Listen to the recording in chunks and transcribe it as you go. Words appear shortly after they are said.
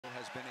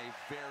a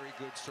very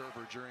good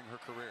server during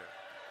her career.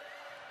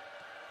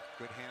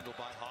 Good handle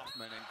by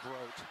Hoffman, and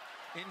Grote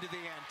into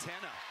the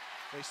antenna.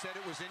 They said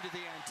it was into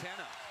the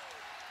antenna.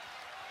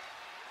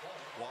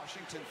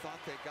 Washington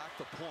thought they got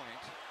the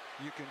point.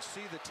 You can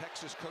see the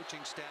Texas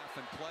coaching staff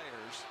and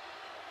players.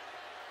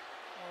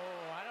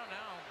 Oh, I don't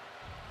know.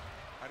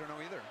 I don't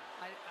know either.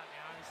 I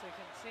obviously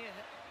couldn't see it.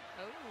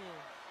 Oh.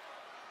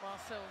 Well,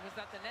 so was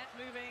that the net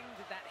moving?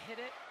 Did that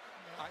hit it?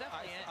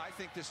 Definitely it. I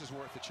think this is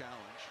worth a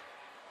challenge.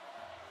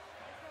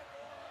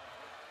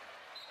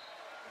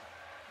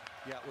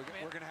 Yeah,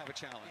 we're going to have a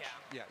challenge.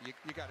 Yeah,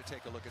 you got to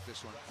take a look at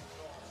this one.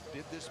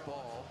 Did this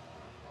ball?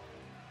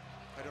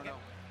 I don't know.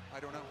 I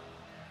don't know.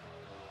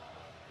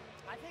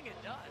 I think it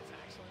does,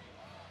 actually.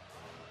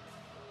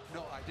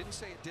 No, I didn't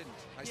say it didn't.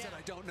 I said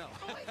I don't know.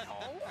 I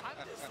know.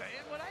 I'm just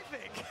saying what I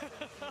think.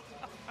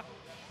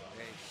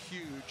 A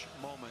huge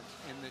moment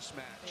in this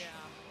match. Yeah,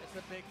 it's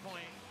a big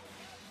point.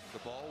 The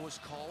ball was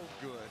called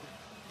good.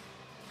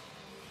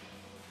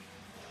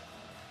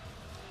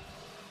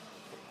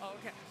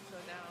 Okay, so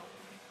now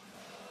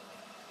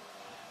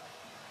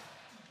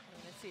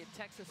let's see if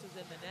Texas is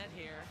in the net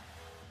here.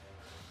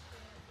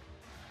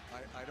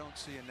 I don't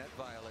see a net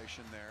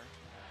violation there.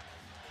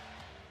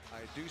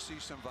 I do see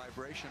some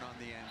vibration on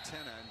the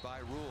antenna, and by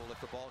rule,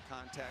 if the ball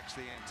contacts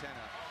the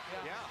antenna,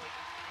 yeah,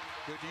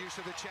 good use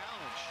of the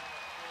challenge.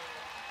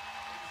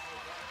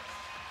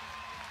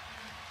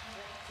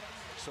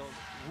 So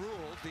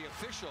Rule, the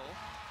official,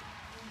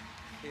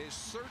 is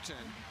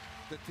certain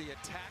that the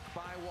attack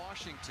by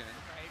Washington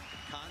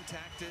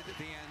contacted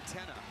the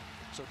antenna.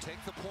 So take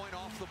the point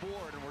off the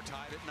board, and we're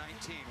tied at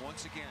 19.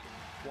 Once again,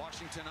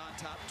 Washington on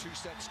top, 2-0.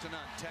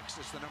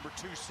 Texas, the number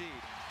 2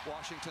 seed.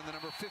 Washington, the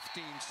number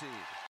 15 seed.